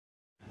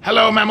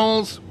Hello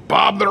mammals,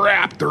 Bob the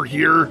Raptor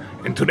here,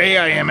 and today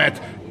I am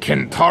at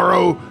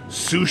Kintaro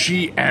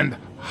Sushi and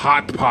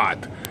Hot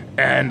Pot,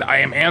 and I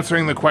am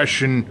answering the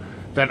question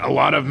that a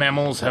lot of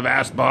mammals have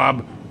asked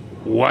Bob,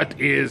 what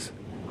is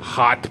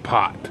Hot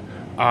Pot?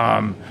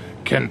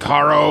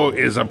 Kintaro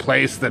is a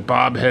place that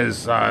Bob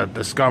has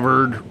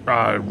discovered,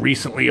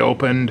 recently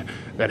opened,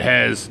 that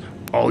has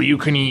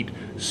all-you-can-eat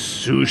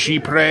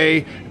sushi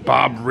prey.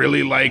 Bob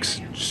really likes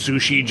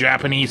sushi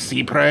Japanese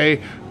sea prey,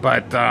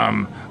 but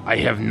I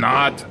have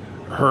not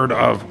heard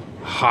of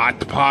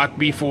Hot Pot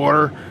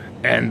before,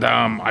 and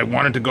I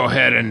wanted to go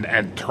ahead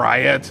and try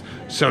it.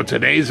 So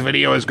today's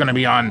video is going to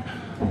be on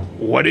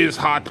what is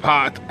Hot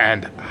Pot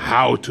and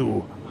how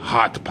to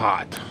Hot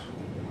Pot.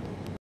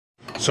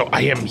 So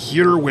I am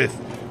here with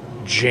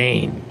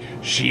Jane.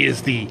 She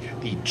is the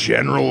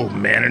general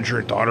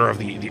manager, daughter of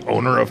the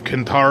owner of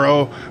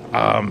Kintaro.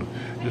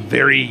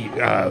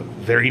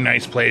 Very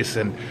nice place.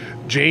 And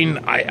Jane,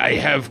 I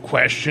have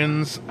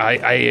questions.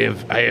 I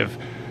have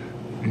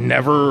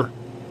never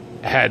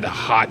had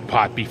Hot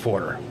Pot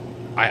before.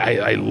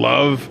 I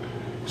love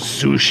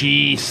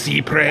sushi,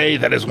 sea prey.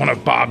 That is one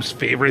of Bob's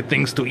favorite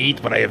things to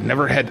eat, but I have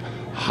never had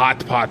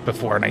Hot Pot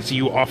before, and I see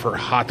you offer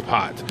Hot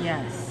Pot.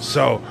 Yes.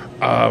 So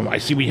I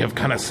see we have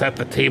kind of set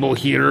the table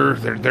here.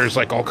 There's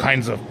like all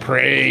kinds of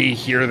prey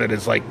here that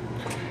is like,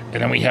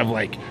 and then we have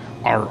like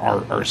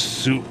our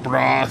soup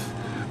broth.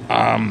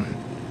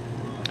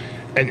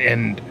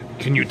 And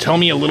can you tell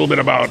me a little bit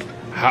about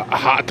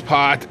Hot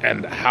Pot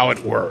and how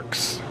it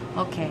works?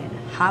 Okay,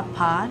 Hot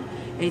Pot,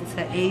 it's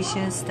an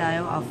Asian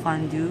style of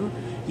fondue.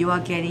 You are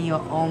getting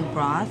your own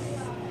broth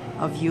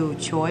of your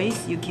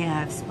choice. You can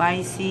have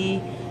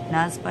spicy,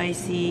 not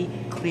spicy,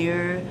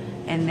 clear,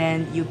 and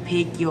then you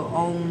pick your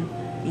own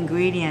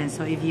ingredients.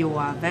 So if you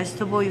want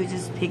vegetable, you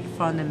just pick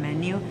from the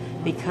menu.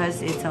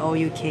 Because it's all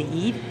you can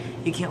eat,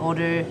 you can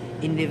order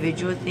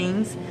individual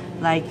things.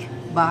 Like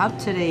Bob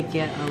today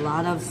get a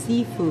lot of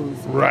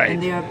seafoods. Right.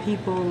 And there are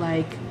people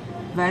like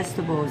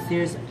vegetables.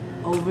 There's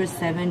over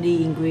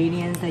 70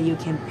 ingredients that you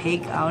can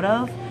pick out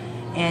of,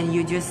 and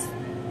you just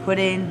put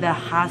in the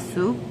hot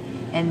soup,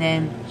 and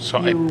then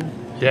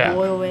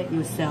boil it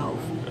yourself.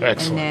 Excellent.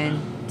 And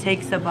then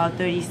takes about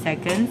 30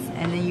 seconds,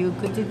 and then you're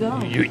good to go.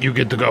 You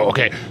get to go.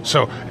 Okay,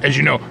 so as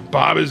you know,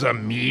 Bob is a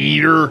meat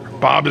eater.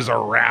 Bob is a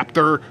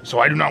raptor, so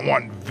I do not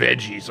want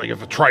veggies. Like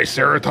if a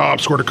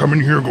triceratops were to come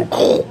in here and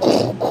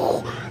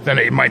go, then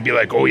it might be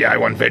like, oh yeah, I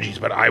want veggies,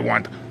 but I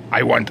want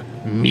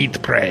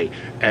meat prey.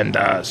 And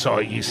so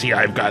you see,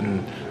 I've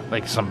gotten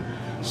like some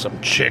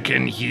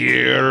chicken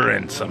here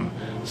and some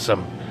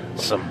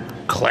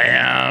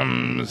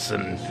clams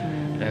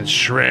and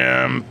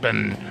shrimp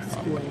and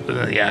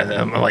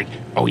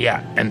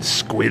and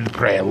squid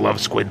prey. I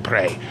love squid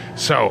prey.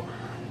 So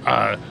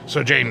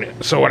Jane,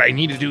 so what I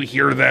need to do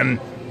here then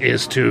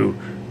is to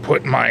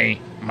put my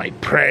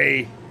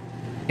prey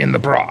in the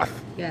broth.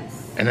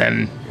 Yes. And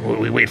then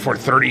we wait for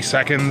 30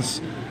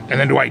 seconds, and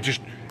then do I just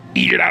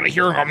eat it out of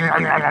here?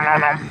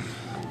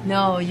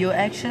 No, you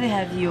actually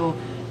have your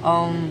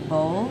own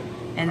bowl,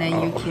 and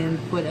then you can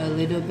put a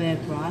little bit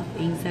of broth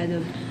inside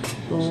the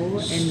bowl,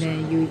 and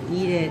then you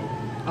eat it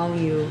on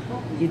you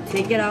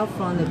take it out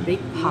from the big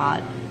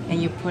pot,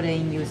 and you put it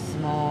in your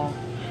small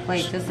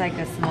plate, just like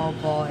a small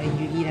bowl, and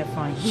you eat it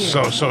from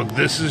here. So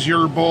this is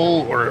your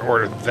bowl,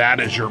 or that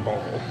is your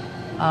bowl?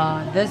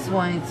 This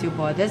one is your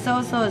bowl. This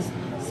also is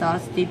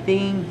sauce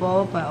dipping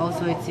bowl, but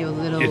also it's your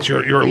little... It's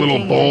your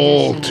little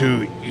bowl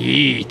to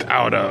eat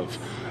out of.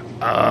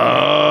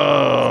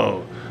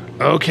 Oh,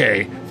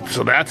 okay.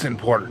 So that's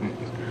important.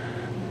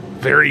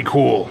 Very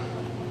cool.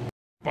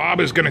 Bob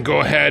is going to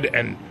go ahead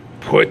and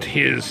put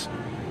his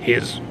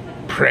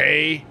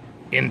prey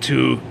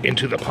into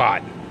the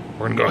pot.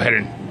 We're going to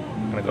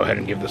go ahead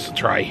and give this a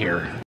try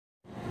here.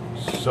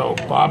 So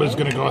Bob is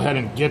going to go ahead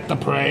and get the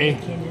prey.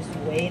 You can just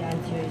wait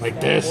until like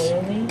this.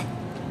 boiling.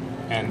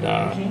 And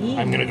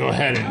I'm going to go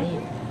ahead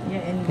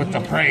and put the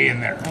prey in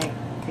there.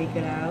 Take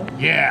it out.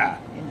 Yeah,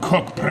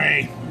 cook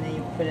prey. And then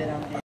you put it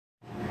on there.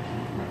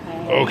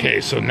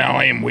 Okay, so now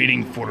I am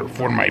waiting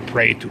for my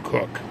prey to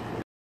cook.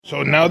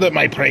 So now that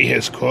my prey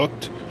has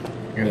cooked,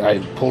 I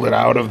pulled it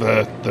out of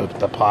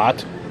the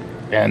pot.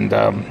 And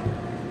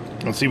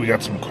let's see, we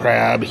got some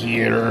crab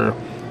here.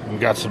 We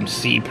got some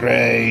sea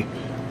prey.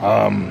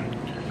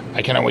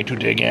 I cannot wait to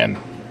dig in.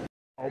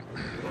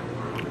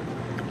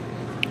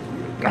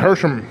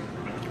 Here's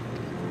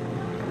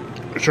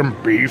some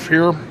beef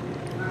here,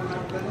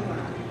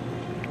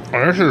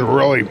 and this is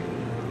really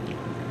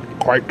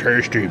quite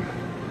tasty.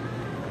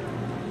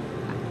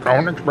 I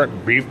don't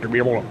expect beef to be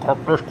able to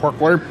cook this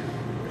quickly,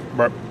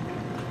 but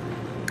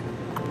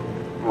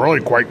really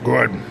quite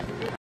good.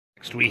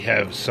 Next we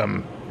have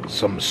some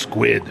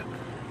squid.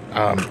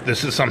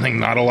 This is something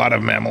not a lot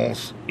of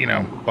mammals,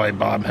 by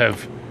Bob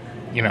have,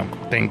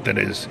 think that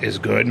is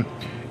good.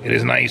 It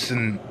is nice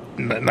and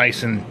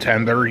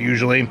tender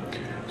usually.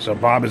 So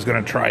Bob is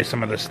going to try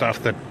some of the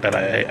stuff that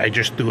I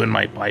just threw in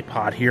my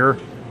pot here.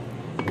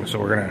 So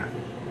we're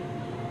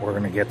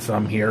gonna get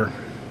some here.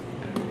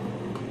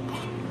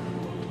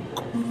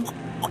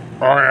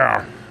 Oh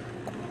yeah,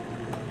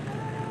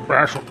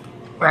 that's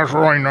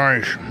really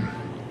nice.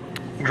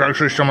 It's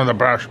actually some of the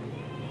best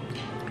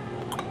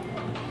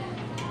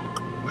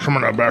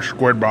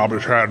squid Bob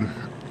has had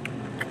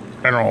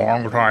in a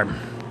long time.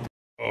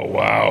 Oh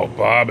wow,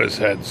 Bob has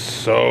had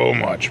so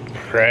much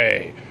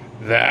prey.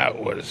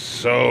 That was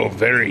so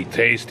very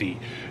tasty.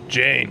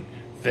 Jane,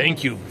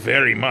 thank you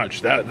very much.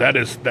 That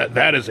is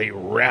a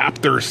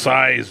raptor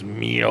size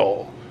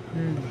meal.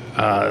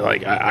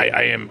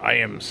 I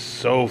am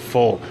so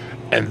full,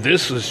 and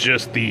this is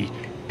just the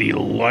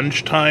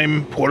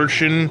lunchtime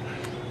portion.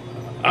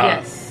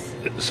 Yes.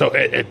 So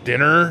at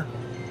dinner,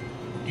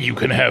 you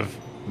can have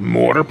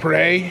more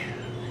prey.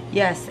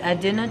 Yes,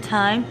 at dinner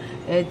time,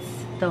 it's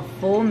the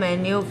full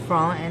menu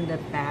front and the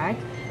back.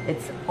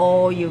 It's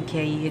all you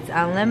can eat. It's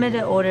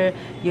unlimited order.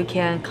 You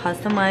can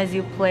customize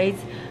your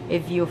plates.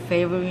 If you're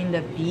favoring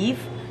the beef,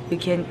 you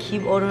can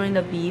keep ordering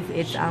the beef.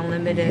 It's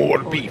unlimited.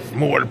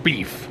 More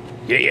beef.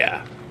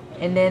 Yeah.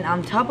 And then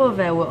on top of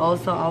it, we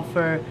also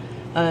offer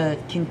a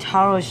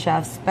Kintaro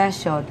chef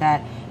special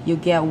that you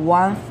get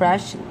 1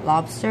 fresh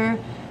lobster,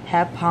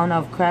 half pound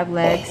of crab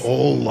legs. A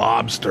whole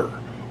lobster.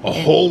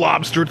 Whole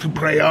lobster to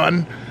prey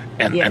on.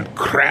 And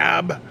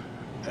crab.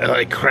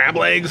 Like crab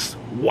legs.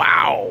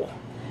 Wow.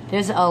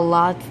 There's a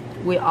lot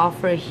we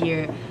offer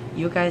here.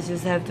 You guys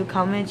just have to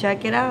come and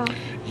check it out.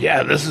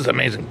 Yeah, this is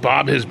amazing.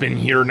 Bob has been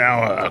here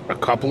now a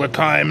couple of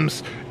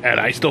times,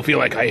 and I still feel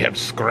like I have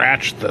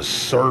scratched the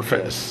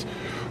surface.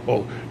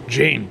 Well,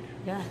 Jane,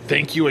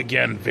 thank you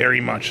again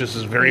very much. This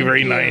is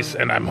very nice,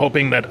 and I'm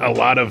hoping that a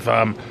lot of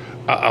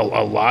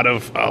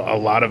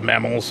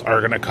mammals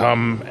are gonna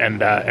come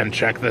and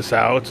check this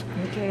out.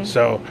 Okay.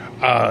 So,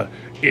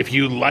 if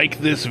you like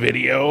this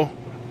video,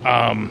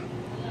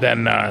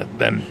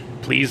 then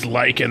please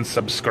like and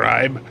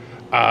subscribe.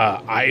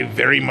 I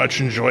very much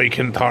enjoy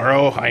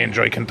Kintaro. I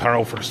enjoy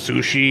Kintaro for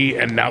sushi,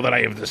 and now that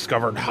I have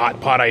discovered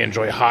hot pot, I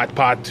enjoy hot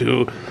pot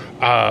too.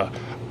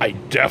 I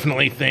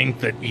definitely think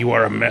that you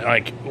are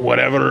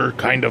whatever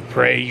kind of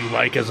prey you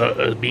like as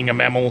being a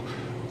mammal,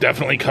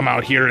 definitely come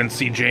out here and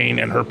see Jane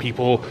and her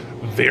people.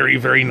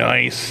 Very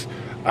nice,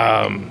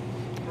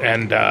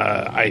 and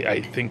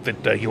I think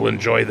that you'll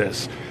enjoy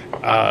this.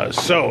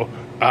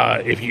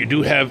 If you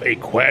do have a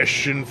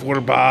question for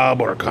Bob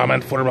or a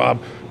comment for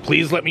Bob,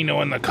 please let me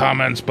know in the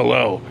comments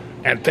below.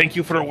 And thank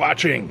you for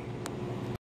watching.